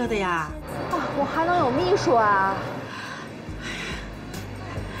上车的呀？啊，我还能有秘书啊？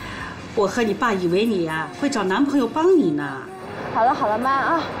我和你爸以为你呀会找男朋友帮你呢。好了好了，妈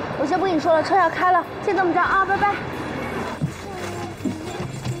啊，我先不跟你说了，车要开了，先这么着啊，拜拜。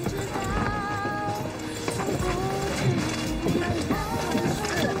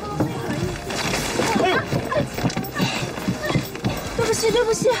对不起对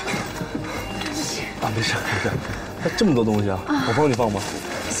不起。啊，没事没事，这么多东西啊，我帮你放吧。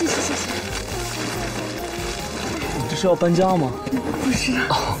谢谢谢谢。你这是要搬家吗？不是。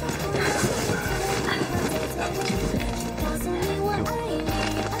哦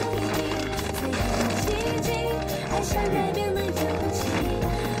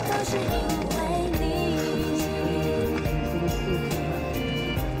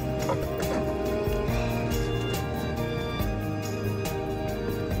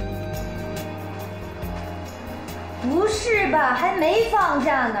不是吧？还没放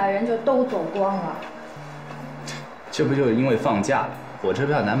假呢，人就都走光了。这不就是因为放假了，火车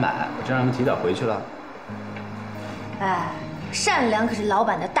票难买，我就让他们提早回去了。哎，善良可是老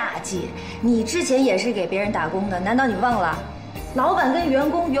板的大忌。你之前也是给别人打工的，难道你忘了？老板跟员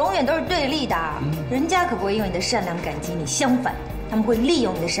工永远都是对立的，人家可不会因为你的善良感激你，相反，他们会利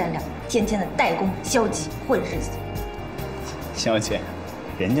用你的善良，天天的怠工消极混日子。小姐，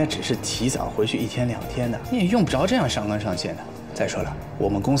人家只是提早回去1天2天的，你也用不着这样上纲上线的。再说了，我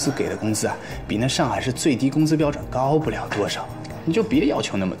们公司给的工资啊，比那上海市最低工资标准高不了多少，你就别要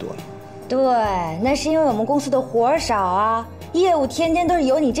求那么多了。对，那是因为我们公司的活少啊，业务天天都是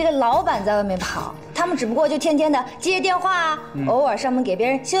由你这个老板在外面跑，他们只不过就天天的接电话啊，偶尔上门给别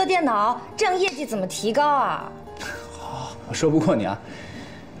人修电脑，这样业绩怎么提高啊？好，我说不过你啊。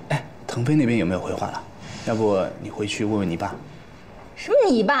哎，腾飞那边有没有回话了？要不你回去问问你爸。什么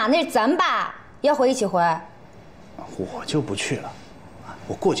你爸？那是咱爸，要回一起回。我就不去了，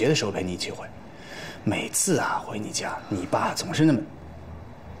我过节的时候陪你一起回。每次啊回你家，你爸总是那么……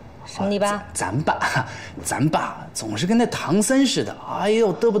什么你爸？咱爸总是跟那唐僧似的，哎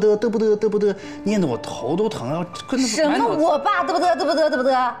呦嘚不得，念得我头都疼了。什么我爸嘚不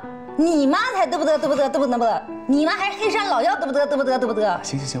得？你妈才嘚不得，你妈还是黑山老妖嘚不得。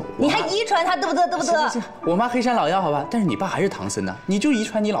行，你还遗传他嘚不得？行，我妈黑山老妖好吧，但是你爸还是唐僧呢，你就遗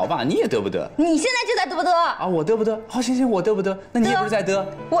传你老爸，你也嘚不得。你现在就在嘚不得啊？我嘚不得？好，行，我嘚不得，那你也不是在嘚。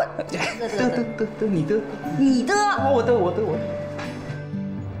我嘚，你嘚。啊，我嘚。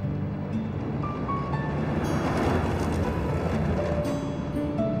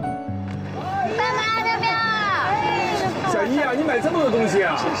小姨啊，你买这么多东西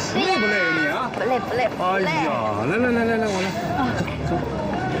啊，累不累你啊？不累。哎呀，来，我来。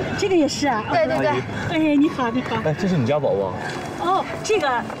这个也是啊。对。哎，你好。哎，这是你家宝宝？哦，这个，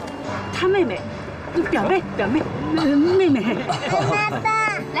他妹妹，表妹，妹妹。爸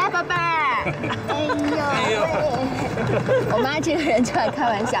爸，来，宝贝儿。哎呦，我妈这个人就爱开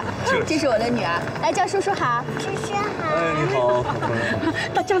玩笑。这是我的女儿，来叫叔叔好。叔叔好。哎，你好。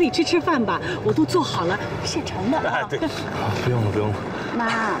到家里吃饭吧，我都做好了，现成的。哎，对，不用了，不用了。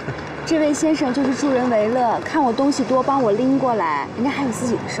妈，这位先生就是助人为乐，看我东西多，帮我拎过来，人家还有自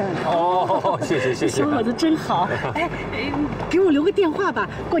己的事儿呢。哦，谢谢。小伙子真好。哎，给我留个电话吧，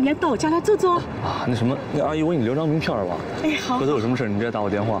过年到我家来坐坐。啊，那什么，那阿姨，我给你留张名片吧。哎，好。回头有什么事你直接打我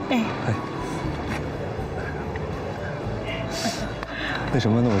电话。哎。那什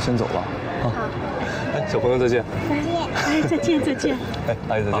么，那我先走了啊。好。哎，小朋友再见。再见。哎，再见。哎，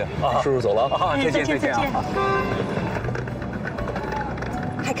阿姨再见。叔叔走了啊。再见啊。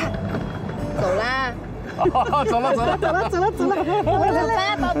还看，走啦。走了。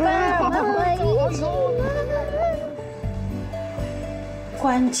来，宝贝儿，我们回去。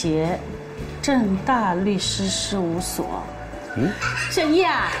关节正大律师事务所。小姨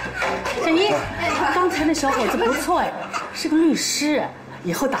啊，小姨，刚才那小伙子不错哎，是个律师，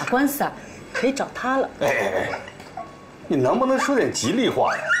以后打官司啊可以找他了。哎，你能不能说点吉利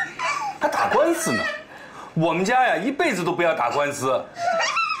话呀？还打官司呢？我们家呀一辈子都不要打官司。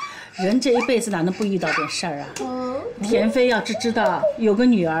人这一辈子哪能不遇到点事儿啊？田飞要知道有个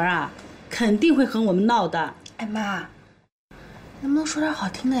女儿啊，肯定会和我们闹的。哎妈，能不能说点好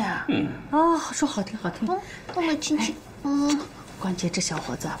听的呀？哦，说好听。帮我亲亲。关节这小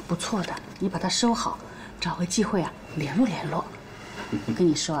伙子啊不错的，你把他收好，找个机会啊联络。我跟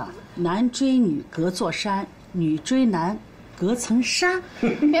你说啊，男追女隔座山，女追男隔层纱。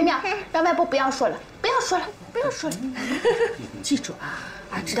妙妙，让外婆不要说了。记住啊。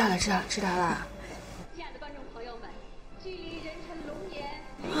知道了。亲爱的观众朋友们，距离人生龙年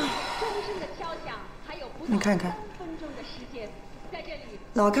离钟声的敲响还有不到3分钟的时间，在这里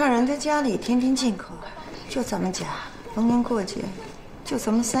老看人在家里天天进口，就咱们家逢年过节，就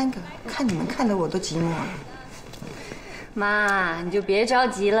咱们3个，看你们看得我都寂寞了。妈，你就别着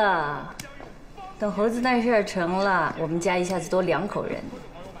急了，等猴子那事儿成了，我们家一下子多2口人。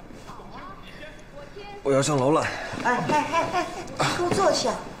我要上楼了。哎，给我坐下。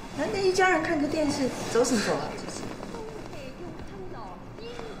难得一家人看个电视，走什么走啊？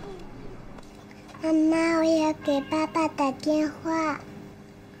妈妈，我要给爸爸打电话。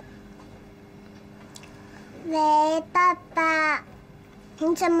喂，爸爸，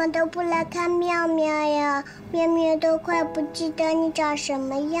你怎么都不来看妙妙呀？妙妙都快不记得你长什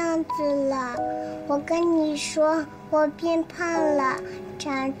么样子了。我跟你说，我变胖了，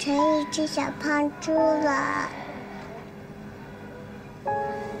长成一只小胖猪了。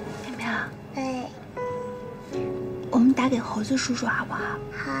妙妙，哎，我们打给猴子叔叔好不好？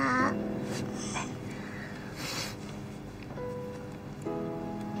好。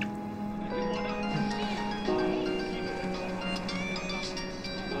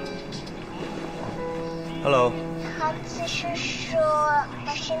Hello。猴子叔叔，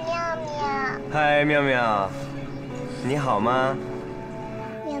我是妙妙。嗨，妙妙，你好吗？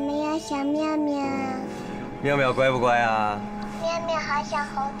有没有想妙妙？妙妙乖不乖啊？妙妙好想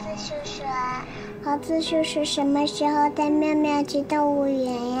猴子叔叔啊！猴子叔叔什么时候带妙妙去动物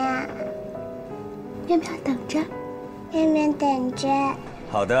园呀？妙妙等着，妙妙等着。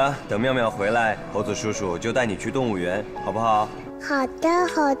好的，等妙妙回来，猴子叔叔就带你去动物园，好不好？好的，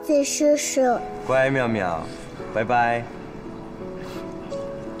猴子叔叔。乖，妙妙，拜拜。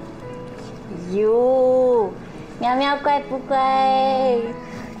哟，苗苗乖不乖？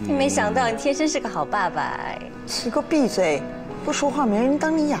没想到你天生是个好爸爸。你给我闭嘴！不说话没人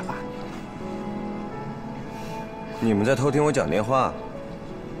当你哑巴。你们在偷听我讲电话？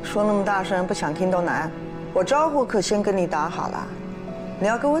说那么大声，不想听都难。我招呼可先跟你打好了，你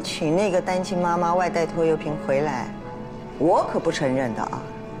要给我娶那个单亲妈妈外带拖油瓶回来，我可不承认的啊。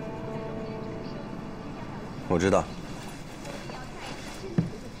我知道。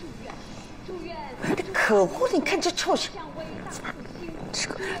可恶！你看这臭小，这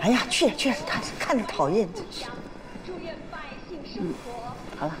个，哎呀，去，他看着讨厌，真是。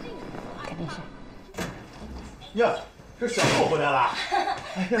好了，看电视。呀，这小虎回来了！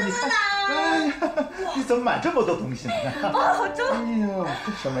哎呀，你看，哎呀，你怎么买这么多东西呢？哦，好重！哎呦，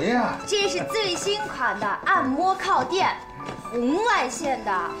这什么呀？这是最新款的按摩靠垫，红外线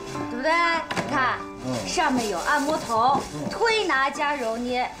的，对不对？你看，上面有按摩头，推拿加揉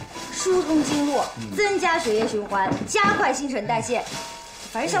捏，疏通经络，增加血液循环，加快新陈代谢，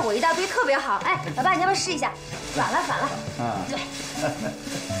反正效果一大堆，特别好。哎，老爸，你要不要试一下？反了。对，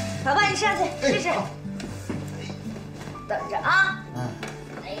老爸，你上去试试。等着啊！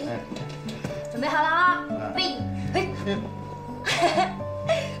准备好了啊！嘿，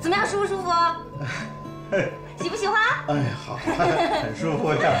舒不舒服？喜不喜欢？哎呀，好，很舒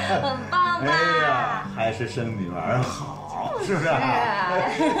服呀，很棒吧？哎呀，还是生女儿好，是不是？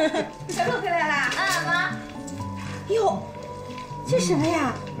小鹿回来啦！妈。哟，这什么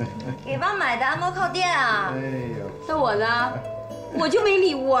呀？给爸买的按摩靠垫啊！哎呦，那我呢？我就没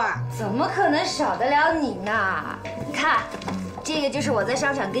礼物啊！怎么可能少得了你呢？你看，这个就是我在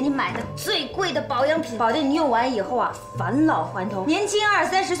商场给你买的最贵的保养品，保证你用完以后啊，返老还童，年轻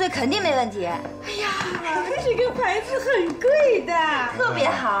20-30岁肯定没问题。哎呀，这个牌子很贵的，特别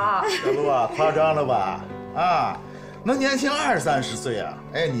好。小鹿啊，夸张了吧？啊，能年轻20-30岁啊？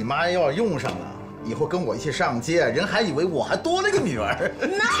哎，你妈要用上了。以后跟我一起上街，人还以为我还多了个女儿。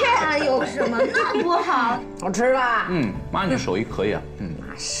那有什么？那多好，好吃吧？妈，你手艺可以啊。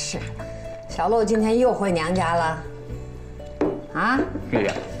是。小鹿今天又回娘家了。啊？月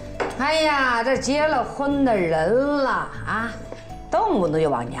月。哎呀，这结了婚的人了啊，动不动就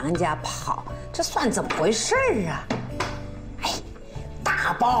往娘家跑，这算怎么回事啊？哎，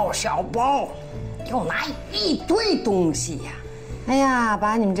大包小包，又拿一堆东西呀。哎呀，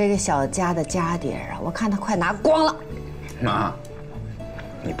把你们这个小家的家底儿啊，我看他快拿光了。妈，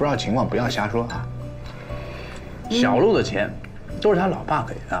你不知道情况不要瞎说啊。小鹿的钱都是他老爸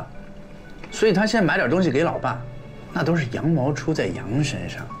给的，所以他现在买点东西给老爸，那都是羊毛出在羊身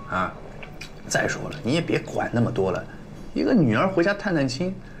上啊。再说了，你也别管那么多了，一个女儿回家探探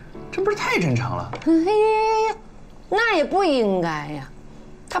亲，这不是太正常了？哎呀，那也不应该呀。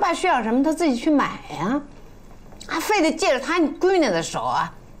他爸需要什么，他自己去买呀。还非得借着他闺女的手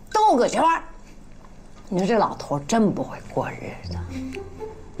啊兜个圈儿，你说这老头真不会过日子。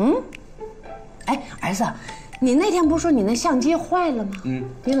哎，儿子，你那天不是说你那相机坏了吗？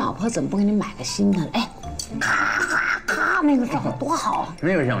你老婆怎么不给你买个新的？哎，咔咔咔，那个照多好啊！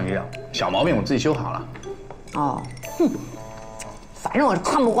那个相机啊，小毛病我自己修好了。哦，反正我是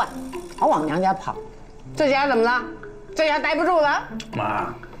看不惯，老往娘家跑。这家怎么了？这家待不住了？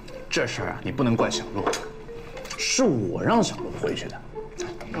妈，这事儿啊，你不能怪小鹿。是我让小鹿回去的，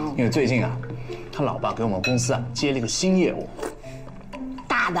因为最近啊，他老爸给我们公司啊接了一个新业务，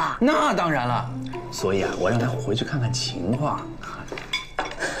大的。那当然了，所以啊，我让他回去看看情况。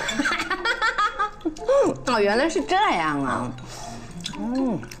哦，原来是这样啊。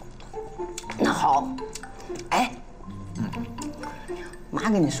那好，哎，妈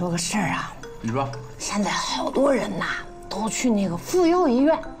跟你说个事儿啊。你说。现在好多人呐，都去那个妇幼医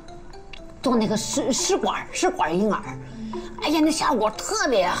院。做那个试管婴儿，哎呀，那效果特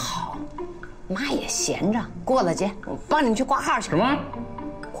别好。妈也闲着，过了节我帮你们去挂号去。什么？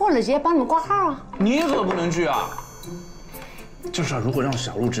过了节帮你们挂号啊？你可不能去啊！这事儿如果让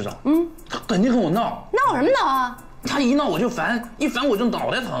小鹿知道，他肯定跟我闹。闹什么闹啊？他一闹我就烦，一烦我就脑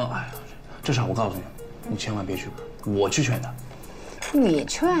袋疼。哎呀，这事儿我告诉你，你千万别去，我去劝他。你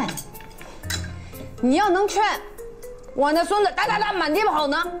劝？你要能劝，我那孙子哒满地跑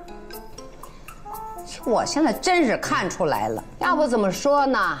呢。我现在真是看出来了，要不怎么说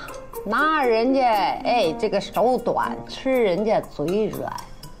呢？拿人家这个手短，吃人家嘴软。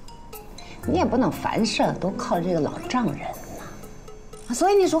你也不能凡事都靠这个老丈人呐，所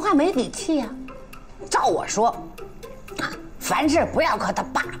以你说话没底气呀。照我说，啊，凡事不要靠他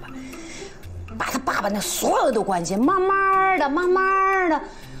爸爸，把他爸爸那所有的关系慢慢的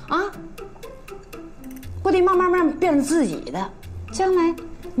啊，不得慢慢变成自己的。将来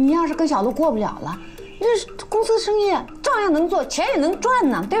你要是跟小鹿过不了了。这公司生意照样能做，钱也能赚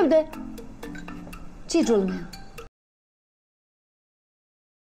呢，对不对？记住了没有？